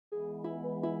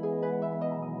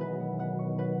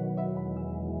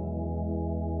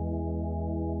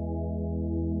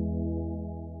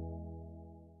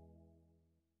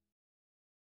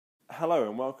Hello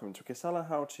and welcome to a Casella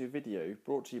how-to video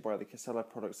brought to you by the Casella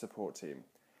Product Support Team.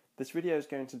 This video is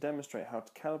going to demonstrate how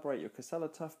to calibrate your Casella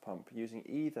TUFF Pump using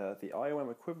either the IOM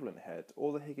equivalent head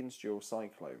or the Higgins Dewell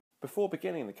Cyclone. Before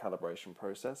beginning the calibration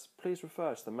process, please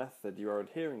refer to the method you are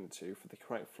adhering to for the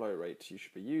correct flow rate you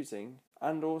should be using,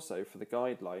 and also for the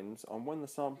guidelines on when the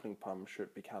sampling pump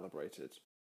should be calibrated.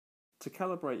 To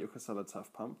calibrate your Casella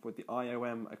TUFF Pump with the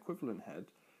IOM equivalent head,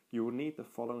 you will need the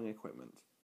following equipment.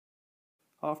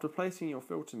 After placing your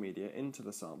filter media into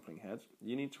the sampling head,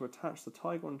 you need to attach the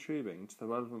Tygon tubing to the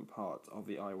relevant part of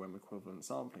the IOM equivalent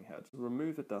sampling head.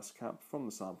 Remove the dust cap from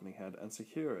the sampling head and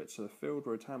secure it to the field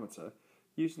rotameter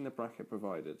using the bracket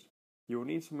provided. You will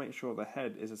need to make sure the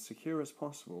head is as secure as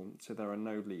possible so there are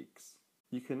no leaks.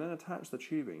 You can then attach the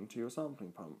tubing to your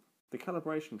sampling pump. The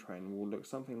calibration train will look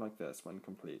something like this when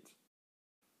complete.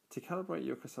 To calibrate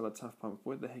your Casella TUFF Pump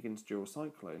with the Higgins Dewell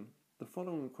Cyclone, the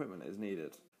following equipment is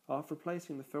needed. After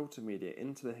placing the filter media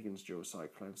into the Higgins Dewell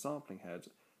Cyclone sampling head,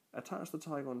 attach the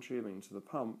Tygon tubing to the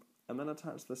pump and then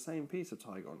attach the same piece of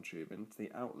Tygon tubing to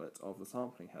the outlet of the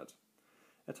sampling head.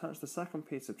 Attach the second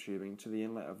piece of tubing to the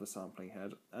inlet of the sampling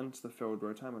head and to the field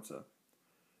rotameter.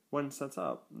 When set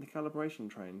up, the calibration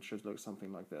train should look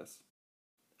something like this.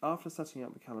 After setting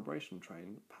up the calibration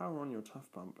train, power on your TUFF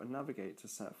Pump and navigate to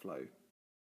Set Flow.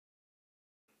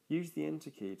 Use the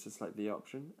Enter key to select the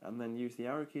option and then use the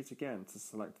arrow keys again to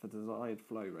select the desired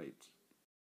flow rate.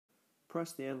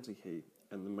 Press the Enter key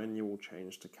and the menu will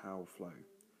change to Cal Flow.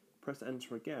 Press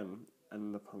Enter again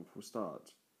and the pump will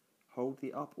start. Hold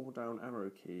the up or down arrow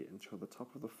key until the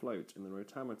top of the float in the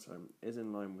rotameter is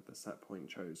in line with the set point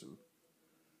chosen.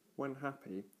 When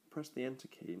happy, press the Enter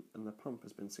key and the pump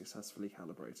has been successfully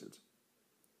calibrated.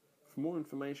 For more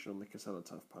information on the Casella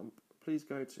TUFF Pump, please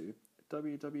go to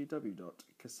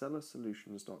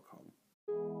www.casellasolutions.com.